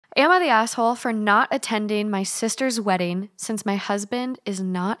Am I the asshole for not attending my sister's wedding since my husband is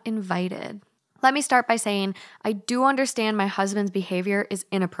not invited? Let me start by saying I do understand my husband's behavior is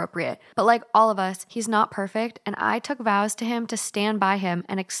inappropriate, but like all of us, he's not perfect, and I took vows to him to stand by him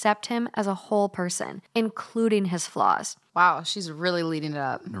and accept him as a whole person, including his flaws. Wow, she's really leading it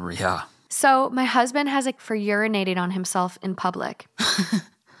up. Yeah. So my husband has it for urinating on himself in public.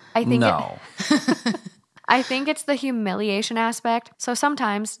 I think it's the humiliation aspect. So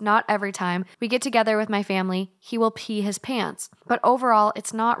sometimes, not every time, we get together with my family, he will pee his pants. But overall,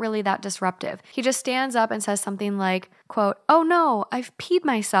 it's not really that disruptive. He just stands up and says something like, quote, "Oh no, I've peed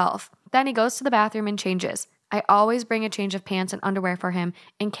myself." Then he goes to the bathroom and changes. I always bring a change of pants and underwear for him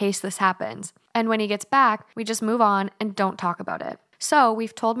in case this happens. And when he gets back, we just move on and don't talk about it. So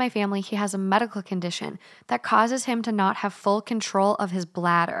we've told my family he has a medical condition that causes him to not have full control of his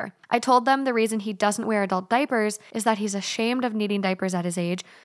bladder. I told them the reason he doesn't wear adult diapers is that he's ashamed of needing diapers at his age,